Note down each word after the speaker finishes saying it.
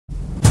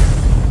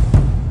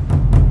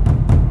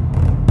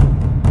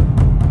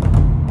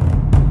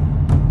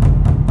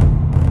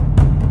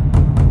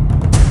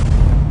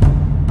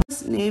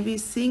Navy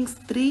sinks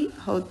 3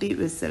 Houthi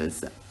vessels.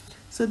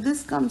 So this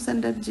comes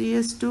under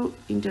GS2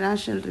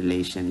 International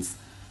Relations.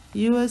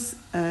 US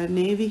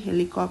Navy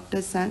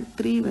helicopters sank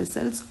 3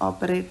 vessels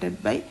operated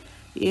by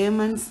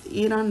Yemen's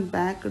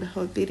Iran-backed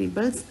Houthi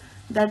rebels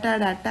that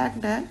had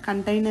attacked a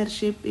container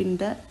ship in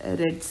the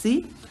Red Sea.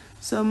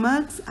 So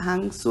Maersk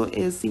Hangzhou,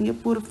 a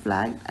Singapore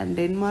flagged and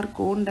Denmark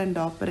owned and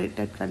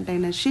operated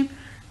container ship,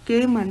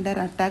 came under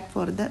attack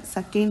for the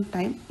second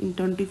time in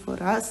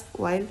 24 hours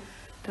while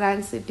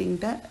transiting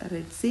the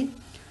Red Sea.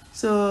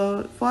 So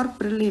for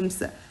prelims,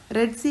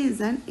 Red Sea is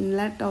an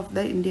inlet of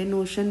the Indian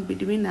Ocean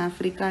between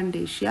Africa and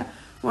Asia,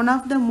 one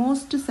of the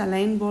most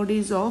saline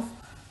bodies of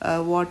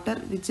water,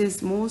 which is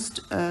most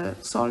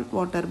salt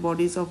water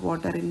bodies of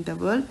water in the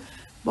world.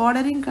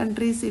 Bordering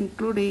countries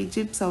include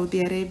Egypt, Saudi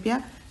Arabia,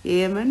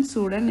 Yemen,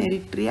 Sudan,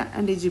 Eritrea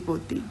and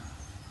Djibouti.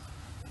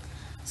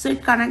 So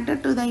it connected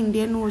to the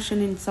Indian Ocean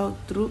in south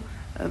through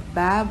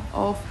Bab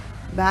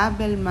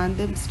el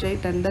Mandeb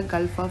Strait and the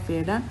Gulf of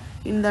Aden.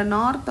 In the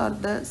north are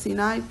the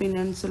Sinai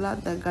Peninsula,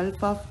 the Gulf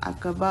of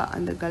Aqaba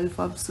and the Gulf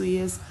of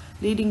Suez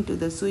leading to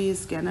the Suez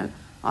Canal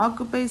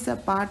occupies a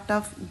part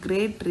of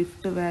Great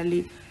Rift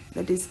Valley,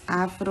 that is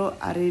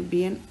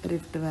Afro-Arabian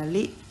Rift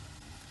Valley.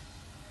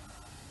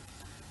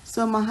 So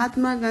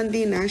Mahatma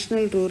Gandhi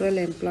National Rural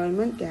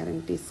Employment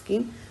Guarantee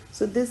Scheme.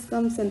 So this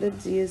comes under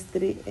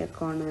GS3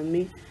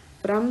 Economy.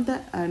 From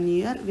the new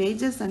year,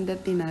 wages under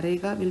the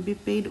Narega will be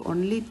paid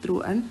only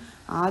through an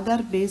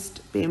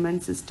Aadhaar-based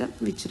payment system,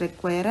 which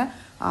require a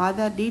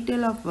Aadhaar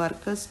detail of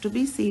workers to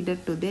be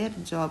seeded to their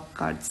job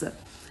cards.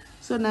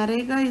 So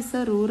Narega is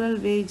a rural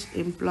wage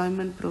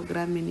employment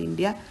program in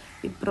India.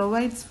 It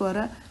provides for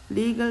a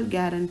legal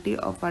guarantee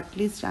of at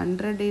least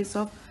 100 days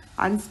of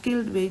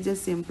unskilled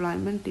wages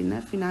employment in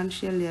a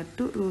financial year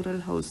to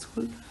rural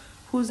household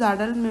whose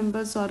adult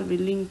members are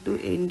willing to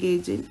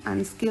engage in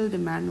unskilled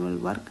manual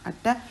work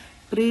at a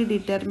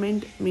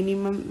predetermined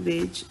minimum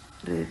wage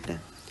rate.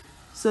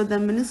 So the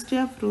Ministry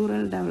of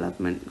Rural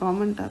Development,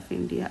 Government of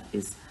India,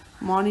 is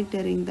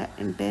monitoring the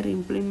entire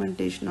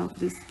implementation of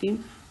this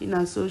scheme in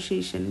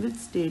association with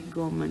state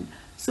government.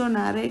 So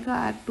Narega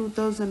Act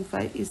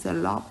 2005 is a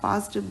law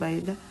passed by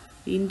the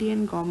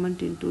Indian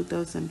government in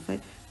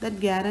 2005 that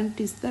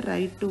guarantees the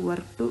right to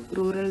work to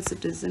rural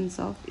citizens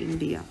of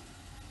India.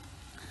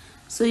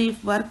 So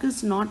if work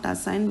is not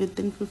assigned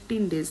within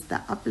 15 days, the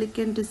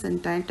applicant is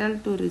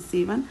entitled to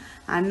receive an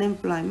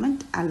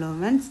unemployment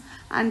allowance,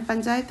 and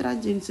Panchayat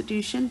Raj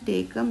institution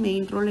take a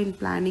main role in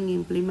planning,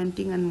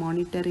 implementing and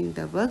monitoring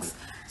the works.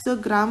 So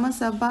Grama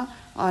Sabha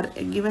are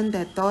given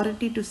the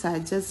authority to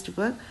suggest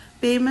work.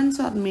 Payments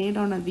are made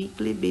on a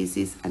weekly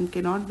basis and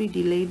cannot be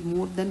delayed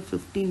more than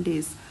 15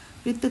 days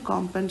with the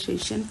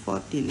compensation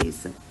for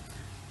delays.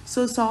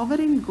 So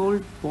sovereign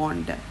gold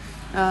bond.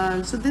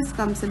 So this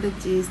comes under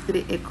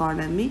GS3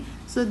 Economy.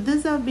 So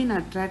this have been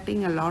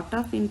attracting a lot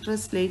of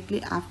interest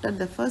lately after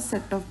the first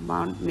set of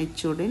bond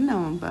matured in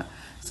November.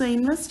 So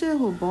investor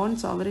who bought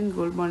sovereign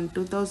gold bond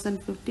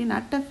 2015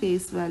 at a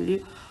face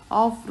value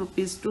of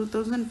rupees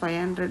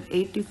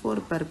 2,584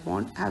 per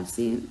bond have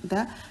seen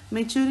the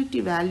maturity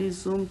value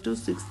zoom to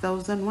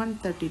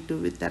 6,132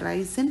 with the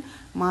rise in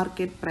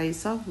market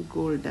price of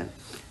gold.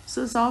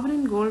 So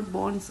sovereign gold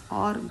bonds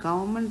are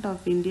Government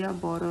of India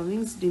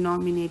borrowings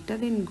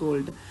denominated in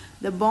gold.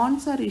 The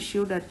bonds are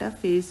issued at a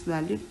face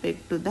value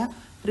pegged to the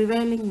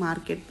prevailing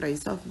market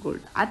price of gold.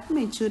 At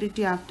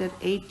maturity after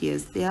 8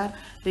 years, they are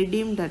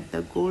redeemed at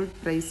the gold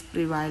price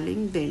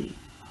prevailing then.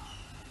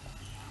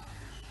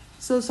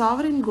 So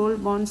sovereign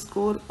gold bonds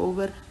score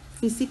over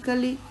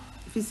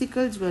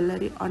physical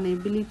jewelry on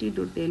ability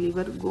to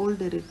deliver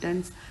gold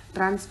returns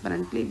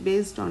transparently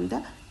based on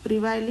the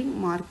prevailing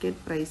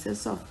market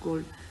prices of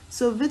gold.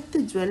 So with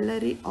the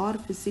jewelry or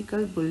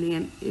physical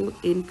bullion, you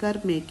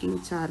incur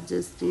making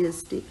charges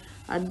GST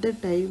at the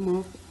time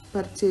of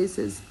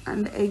purchases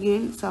and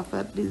again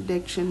suffer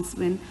deductions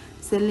when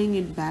selling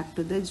it back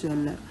to the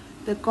jeweler.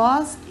 The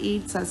cost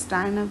eats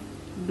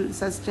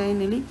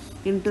sustainably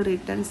into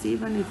returns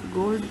even if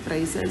gold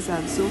prices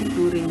are zoomed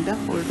during the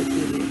hold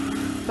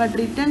period. But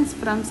returns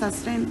from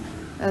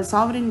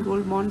sovereign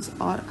gold bonds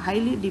are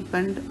highly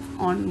dependent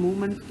on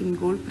movement in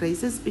gold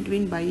prices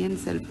between buy and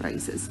sell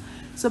prices.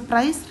 So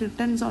price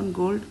returns on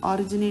gold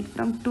originate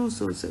from two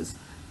sources: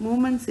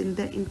 movements in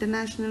the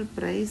international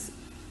price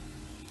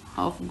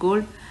of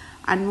gold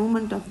and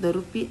movement of the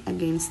rupee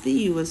against the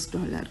US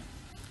dollar.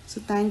 So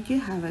thank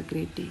you. Have a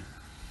great day.